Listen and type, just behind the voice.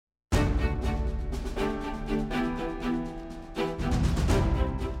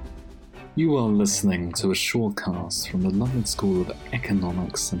You are listening to a shortcast from the London School of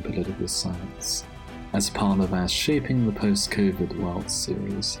Economics and Political Science as part of our Shaping the Post-COVID World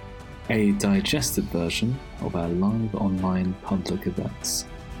series, a digested version of our live online public events.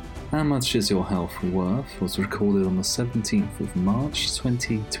 How Much Is Your Health Worth was recorded on the 17th of March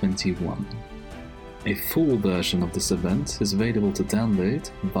 2021. A full version of this event is available to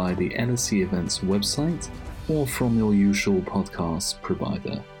download via the LSE Events website or from your usual podcast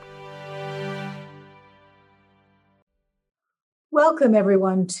provider. Welcome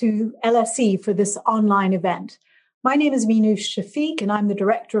everyone to LSE for this online event. My name is Minouche Shafiq and I'm the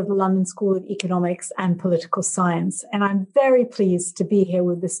director of the London School of Economics and Political Science. And I'm very pleased to be here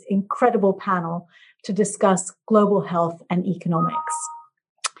with this incredible panel to discuss global health and economics.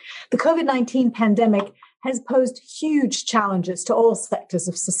 The COVID-19 pandemic has posed huge challenges to all sectors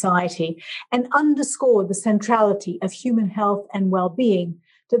of society and underscored the centrality of human health and well-being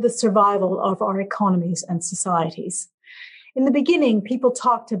to the survival of our economies and societies. In the beginning, people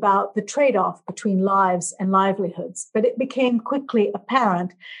talked about the trade-off between lives and livelihoods, but it became quickly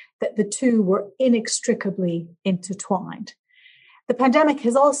apparent that the two were inextricably intertwined. The pandemic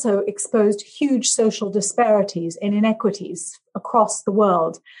has also exposed huge social disparities and inequities across the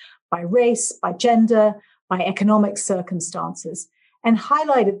world by race, by gender, by economic circumstances, and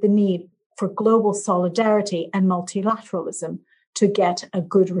highlighted the need for global solidarity and multilateralism to get a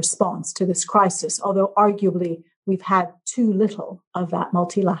good response to this crisis, although arguably we've had too little of that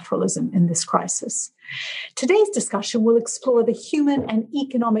multilateralism in this crisis. Today's discussion will explore the human and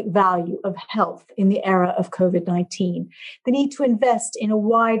economic value of health in the era of COVID-19, the need to invest in a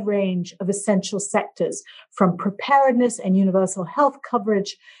wide range of essential sectors, from preparedness and universal health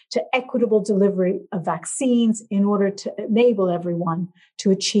coverage to equitable delivery of vaccines in order to enable everyone to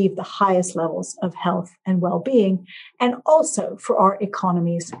achieve the highest levels of health and well-being, and also for our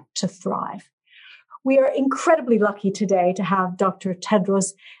economies to thrive. We are incredibly lucky today to have Dr.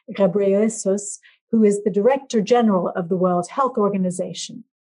 Tedros Ghebreyesus, who is the Director General of the World Health Organization.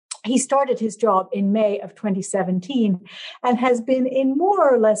 He started his job in May of 2017 and has been in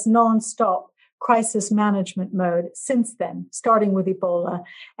more or less non-stop crisis management mode since then, starting with Ebola,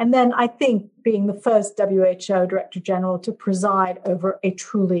 and then I think being the first WHO Director General to preside over a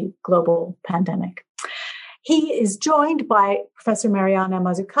truly global pandemic. He is joined by Professor Mariana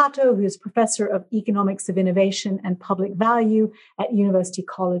Mazzucato, who is Professor of Economics of Innovation and Public Value at University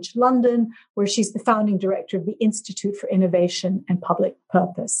College London, where she's the founding director of the Institute for Innovation and Public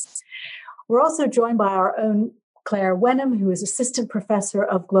Purpose. We're also joined by our own Claire Wenham, who is Assistant Professor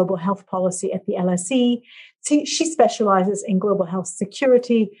of Global Health Policy at the LSE. She specializes in global health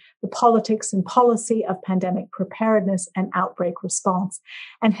security, the politics and policy of pandemic preparedness and outbreak response,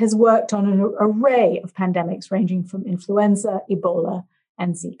 and has worked on an array of pandemics ranging from influenza, Ebola,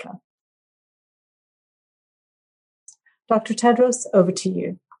 and Zika. Dr. Tedros, over to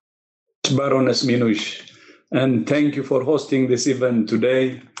you. Baroness Minouche, and thank you for hosting this event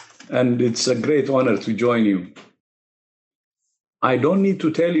today, and it's a great honor to join you. I don't need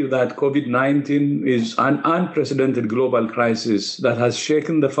to tell you that COVID-19 is an unprecedented global crisis that has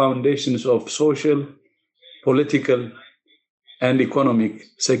shaken the foundations of social, political, and economic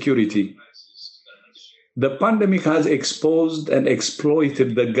security. The pandemic has exposed and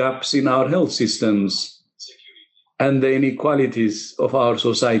exploited the gaps in our health systems and the inequalities of our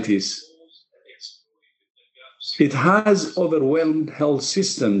societies. It has overwhelmed health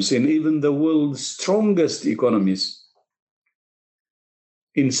systems in even the world's strongest economies.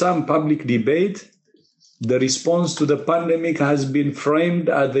 In some public debate, the response to the pandemic has been framed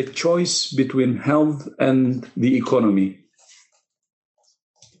as the choice between health and the economy.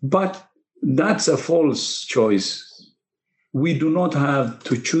 But that's a false choice. We do not have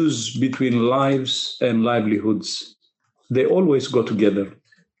to choose between lives and livelihoods. They always go together.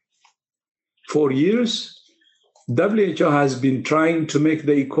 For years, WHO has been trying to make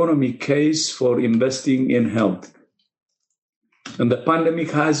the economy case for investing in health. And the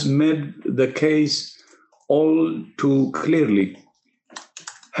pandemic has made the case all too clearly.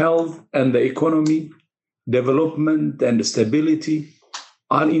 Health and the economy, development and stability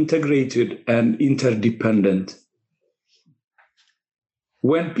are integrated and interdependent.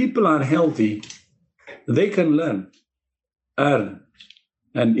 When people are healthy, they can learn, earn,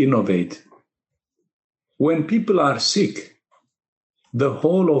 and innovate. When people are sick, the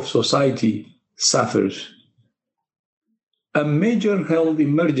whole of society suffers. A major health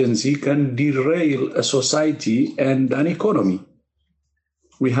emergency can derail a society and an economy.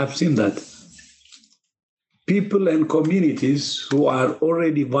 We have seen that. People and communities who are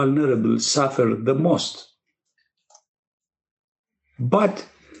already vulnerable suffer the most. But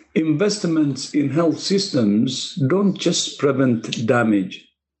investments in health systems don't just prevent damage,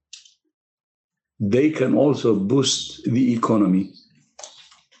 they can also boost the economy.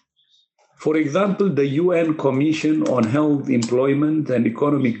 For example, the UN Commission on Health, Employment and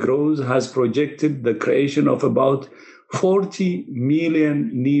Economic Growth has projected the creation of about 40 million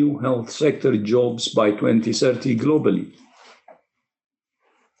new health sector jobs by 2030 globally.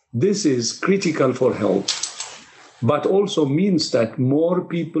 This is critical for health, but also means that more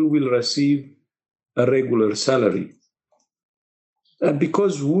people will receive a regular salary. And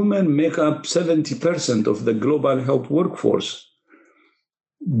because women make up 70% of the global health workforce,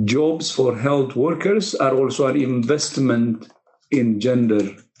 jobs for health workers are also an investment in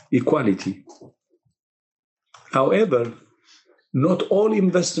gender equality. However, not all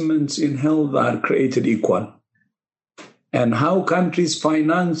investments in health are created equal. And how countries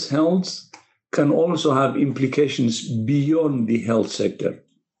finance health can also have implications beyond the health sector.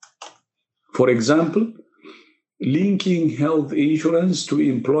 For example, linking health insurance to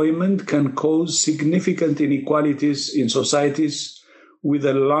employment can cause significant inequalities in societies with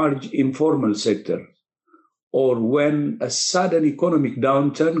a large informal sector, or when a sudden economic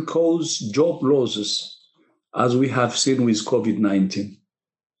downturn causes job losses, as we have seen with COVID-19.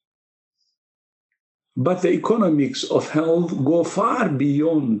 But the economics of health go far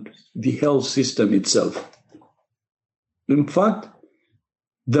beyond the health system itself. In fact,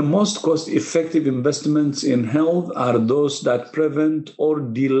 the most cost-effective investments in health are those that prevent or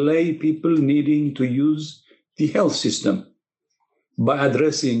delay people needing to use the health system by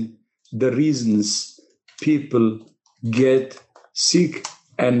addressing the reasons people get sick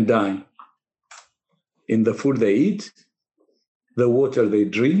and die. In the food they eat, the water they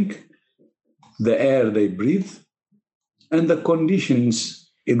drink, the air they breathe, and the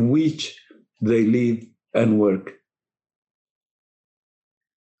conditions in which they live and work.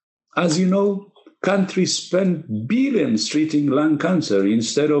 As you know, countries spend billions treating lung cancer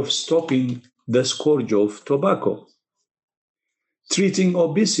instead of stopping the scourge of tobacco, treating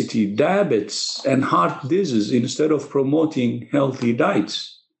obesity, diabetes, and heart disease instead of promoting healthy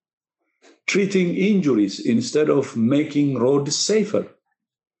diets, treating injuries instead of making roads safer,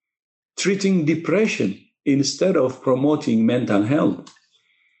 treating depression instead of promoting mental health,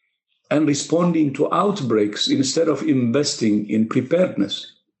 and responding to outbreaks instead of investing in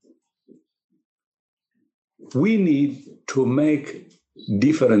preparedness. We need to make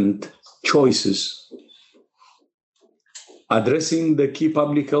different choices. Addressing the key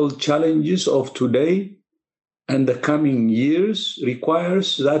public health challenges of today and the coming years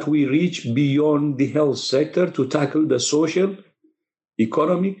requires that we reach beyond the health sector to tackle the social,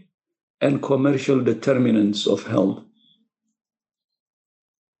 economic, and commercial determinants of health.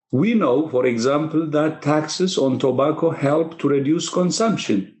 We know, for example, that taxes on tobacco help to reduce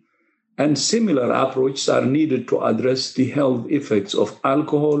consumption, and similar approaches are needed to address the health effects of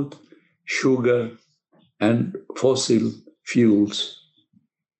alcohol, sugar, and fossil fuels.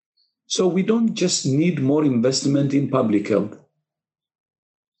 So we don't just need more investment in public health.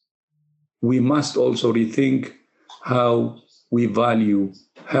 We must also rethink how we value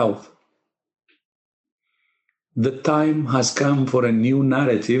health. The time has come for a new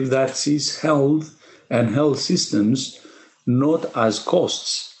narrative that sees health and health systems not as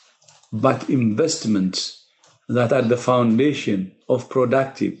costs, but investments that are the foundation of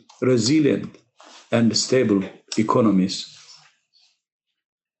productive, resilient, and stable economies.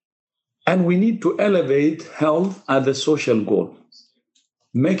 And we need to elevate health as a social goal,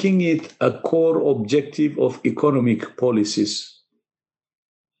 making it a core objective of economic policies.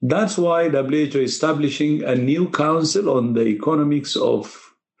 That's why WHO is establishing a new council on the economics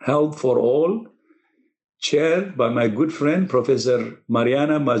of health for all, chaired by my good friend, Professor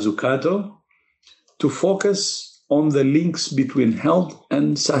Mariana Mazzucato, to focus on the links between health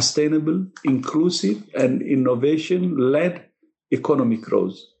and sustainable, inclusive, and innovation-led economic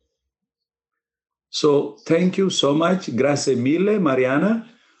growth. So thank you so much, grazie mille, Mariana,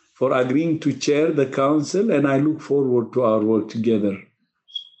 for agreeing to chair the council, and I look forward to our work together.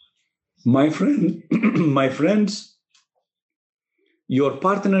 My friends, your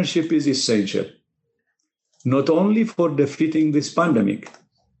partnership is essential, not only for defeating this pandemic,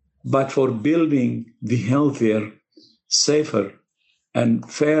 but for building the healthier, safer,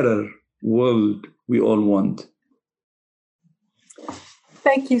 and fairer world we all want.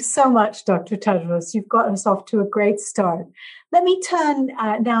 Thank you so much, Dr. Tadros. You've got us off to a great start. Let me turn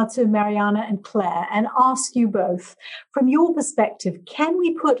now to Mariana and Claire and ask you both, from your perspective, can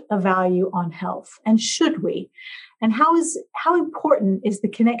we put a value on health, and should we? And how important is the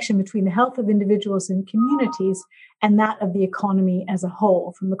connection between the health of individuals and communities and that of the economy as a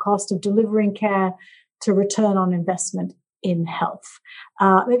whole, from the cost of delivering care to return on investment in health?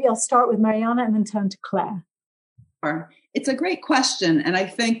 Maybe I'll start with Mariana and then turn to Claire. It's a great question. And I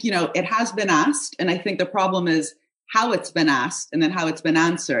think, it has been asked. And I think the problem is how it's been asked and then how it's been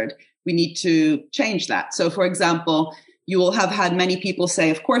answered. We need to change that. So, for example, you will have had many people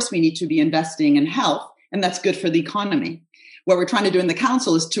say, of course, we need to be investing in health, and that's good for the economy. What we're trying to do in the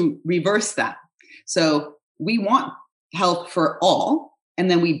council is to reverse that. So we want health for all,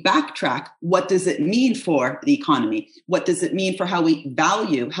 and then we backtrack. What does it mean for the economy? What does it mean for how we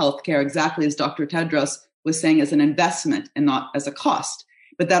value healthcare, exactly as Dr. Tedros was saying, as an investment and not as a cost?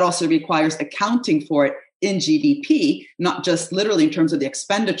 But that also requires accounting for it in GDP, not just literally in terms of the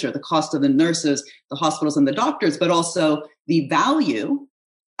expenditure, the cost of the nurses, the hospitals, and the doctors, but also the value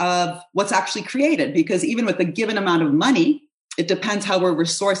of what's actually created. Because even with a given amount of money, it depends how we're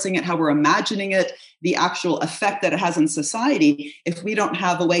resourcing it, how we're imagining it, the actual effect that it has in society. If we don't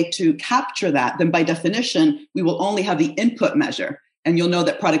have a way to capture that, then by definition, we will only have the input measure. And you'll know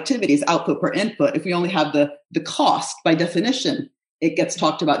that productivity is output per input. If we only have the cost, by definition, it gets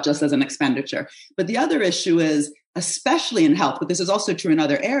talked about just as an expenditure. But the other issue is, especially in health, but this is also true in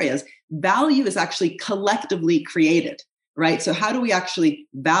other areas, value is actually collectively created, right? So how do we actually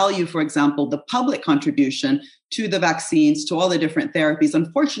value, for example, the public contribution to the vaccines, to all the different therapies?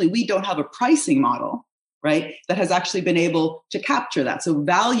 Unfortunately, we don't have a pricing model, right, that has actually been able to capture that. So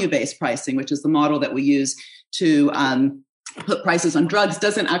value-based pricing, which is the model that we use to put prices on drugs,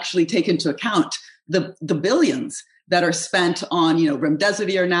 doesn't actually take into account the billions that are spent on,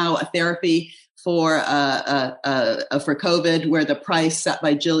 remdesivir now, a therapy for COVID, where the price set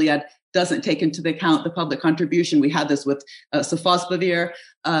by Gilead doesn't take into account the public contribution. We had this with sofosbuvir,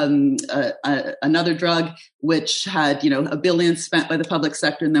 another drug which had, $1 billion spent by the public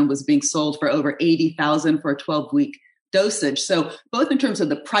sector and then was being sold for over $80,000 for a 12-week dosage. So both in terms of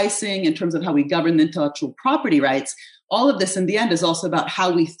the pricing, in terms of how we govern the intellectual property rights, all of this in the end is also about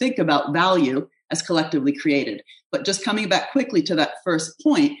how we think about value as collectively created. But just coming back quickly to that first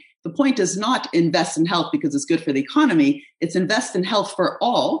point, the point is not invest in health because it's good for the economy. It's invest in health for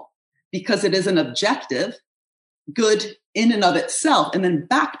all because it is an objective, good in and of itself, and then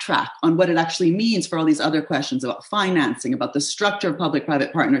backtrack on what it actually means for all these other questions about financing, about the structure of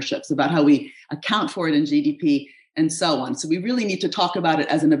public-private partnerships, about how we account for it in GDP, and so on. So we really need to talk about it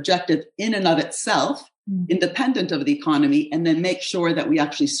as an objective in and of itself, independent of the economy, and then make sure that we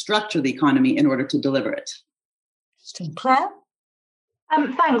actually structure the economy in order to deliver it. Interesting. Claire?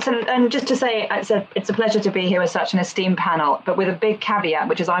 Thanks. And just to say, it's a pleasure to be here with such an esteemed panel, but with a big caveat,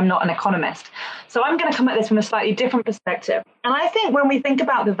 which is I'm not an economist. So I'm going to come at this from a slightly different perspective. And I think when we think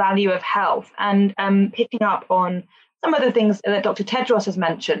about the value of health and picking up on some of the things that Dr. Tedros has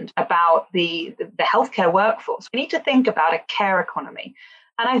mentioned about the healthcare workforce, we need to think about a care economy.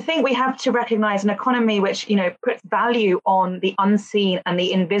 And I think we have to recognize an economy which, puts value on the unseen and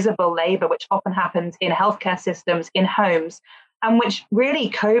the invisible labor, which often happens in healthcare systems, in homes, and which really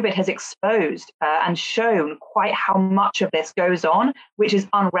COVID has exposed and shown quite how much of this goes on, which is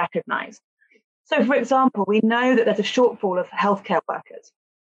unrecognized. So, for example, we know that there's a shortfall of healthcare workers.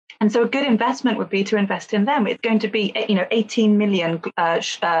 And so a good investment would be to invest in them. It's going to be, 18 million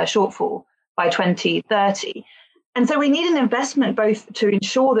shortfall by 2030. And so we need an investment both to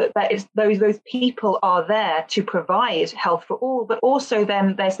ensure that those people are there to provide health for all, but also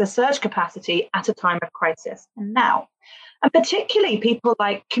then there's the surge capacity at a time of crisis. And now, and particularly people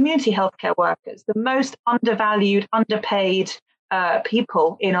like community healthcare workers, the most undervalued, underpaid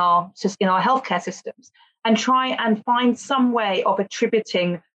people in our healthcare systems, and try and find some way of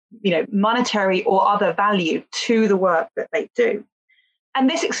attributing, monetary or other value to the work that they do. And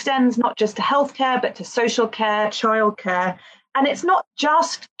this extends not just to healthcare, but to social care, childcare. And it's not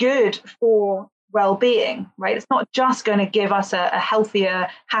just good for well-being, right? It's not just going to give us a healthier,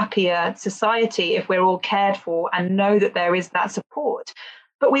 happier society if we're all cared for and know that there is that support.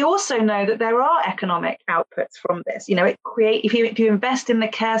 But we also know that there are economic outputs from this. If you invest in the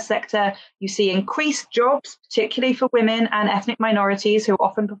care sector, you see increased jobs, particularly for women and ethnic minorities who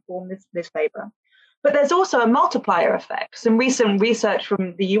often perform this labor. But there's also a multiplier effect. Some recent research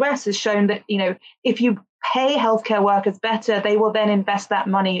from the US has shown that, if you pay healthcare workers better, they will then invest that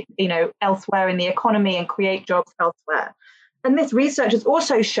money, elsewhere in the economy and create jobs elsewhere. And this research has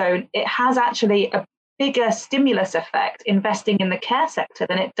also shown it has actually a bigger stimulus effect investing in the care sector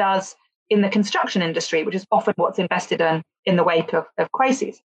than it does in the construction industry, which is often what's invested in the wake of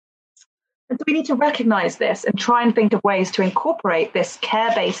crises. And so we need to recognize this and try and think of ways to incorporate this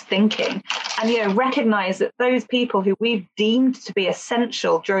care-based thinking and, recognize that those people who we've deemed to be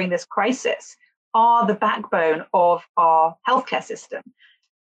essential during this crisis are the backbone of our healthcare system.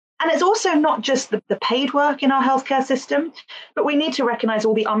 And it's also not just the paid work in our healthcare system, but we need to recognize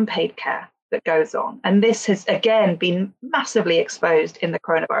all the unpaid care that goes on. And this has, again, been massively exposed in the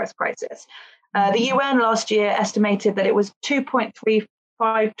coronavirus crisis. The UN last year estimated that it was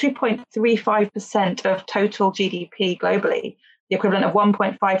 2.35% of total GDP globally, the equivalent of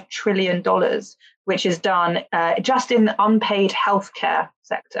 $1.5 trillion, which is done just in the unpaid healthcare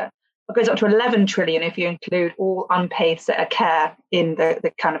sector. It goes up to 11 trillion if you include all unpaid care in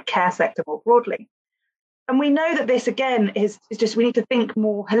the kind of care sector more broadly. And we know that this, again, is just we need to think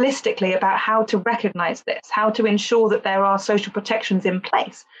more holistically about how to recognize this, how to ensure that there are social protections in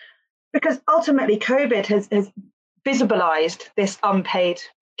place. Because ultimately, COVID has visibilized this unpaid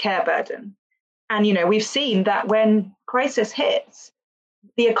care burden. And, we've seen that when crisis hits,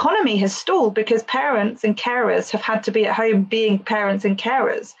 the economy has stalled because parents and carers have had to be at home being parents and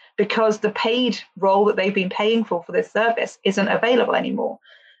carers because the paid role that they've been paying for this service isn't available anymore.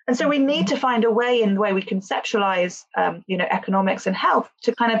 And so we need to find a way in the way we conceptualize, economics and health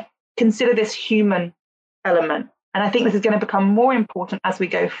to kind of consider this human element. And I think this is going to become more important as we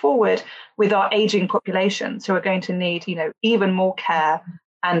go forward with our aging populations who are going to need, even more care.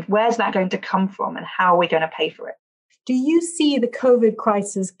 And where's that going to come from and how are we going to pay for it? Do you see the COVID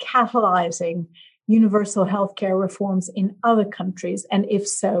crisis catalyzing universal healthcare reforms in other countries? And if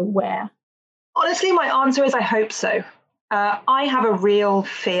so, where? Honestly, my answer is I hope so. I have a real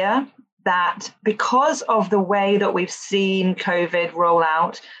fear that because of the way that we've seen COVID roll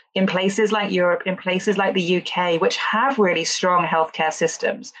out in places like Europe, in places like the UK, which have really strong healthcare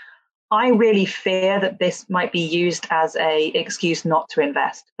systems, I really fear that this might be used as an excuse not to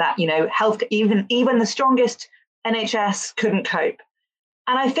invest, that, health, even the strongest NHS couldn't cope.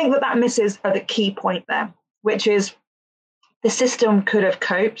 And I think that misses the key point there, which is the system could have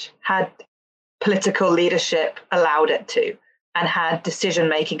coped had political leadership allowed it to and had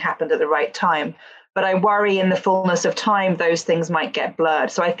decision-making happened at the right time. But I worry in the fullness of time, those things might get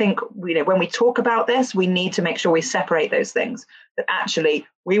blurred. So I think, when we talk about this, we need to make sure we separate those things, that actually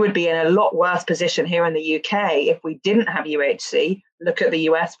we would be in a lot worse position here in the UK if we didn't have UHC. Look at the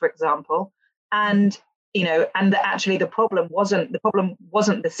US, for example. And that actually the problem wasn't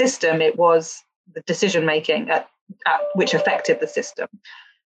the system, it was the decision-making which affected the system.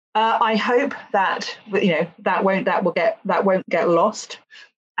 I hope that that won't get lost,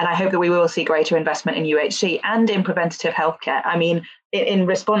 and I hope that we will see greater investment in UHC and in preventative healthcare. I mean, in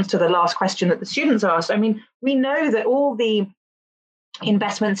response to the last question that the students asked, we know that all the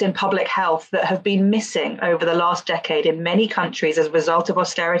investments in public health that have been missing over the last decade in many countries as a result of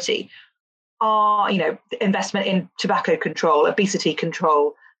austerity are, investment in tobacco control, obesity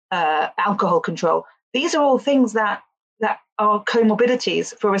control, alcohol control. These are all things that are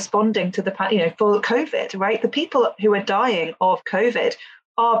comorbidities for responding to for COVID, right? The people who are dying of COVID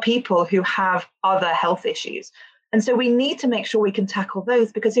are people who have other health issues. And so we need to make sure we can tackle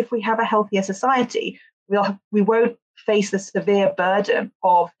those, because if we have a healthier society, we won't face the severe burden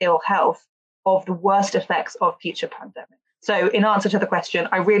of ill health, of the worst effects of future pandemics. So in answer to the question,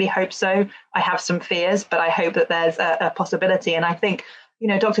 I really hope so. I have some fears, but I hope that there's a possibility. And I think,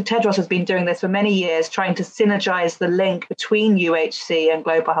 Dr. Tedros has been doing this for many years, trying to synergize the link between UHC and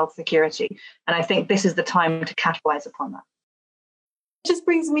global health security. And I think this is the time to capitalize upon that. It just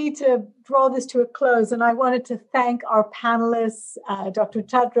brings me to draw this to a close. And I wanted to thank our panelists, Dr.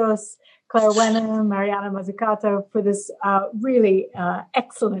 Tedros, Claire Wenham, Mariana Mazzucato, for this really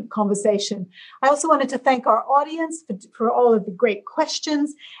excellent conversation. I also wanted to thank our audience for all of the great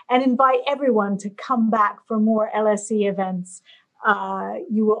questions and invite everyone to come back for more LSE events.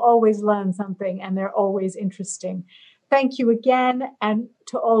 You will always learn something, and they're always interesting. Thank you again, and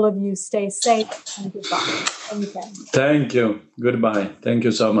to all of you, stay safe and goodbye. Thank you. Goodbye. Thank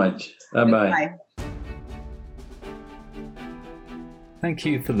you so much. Bye-bye. Thank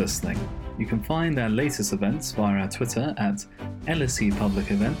you for listening. You can find our latest events via our Twitter at LSE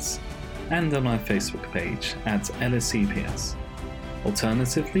Public Events and on our Facebook page at LSEPS.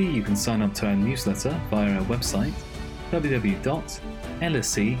 Alternatively, you can sign up to our newsletter via our website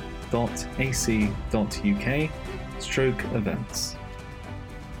www.lse.ac.uk/events.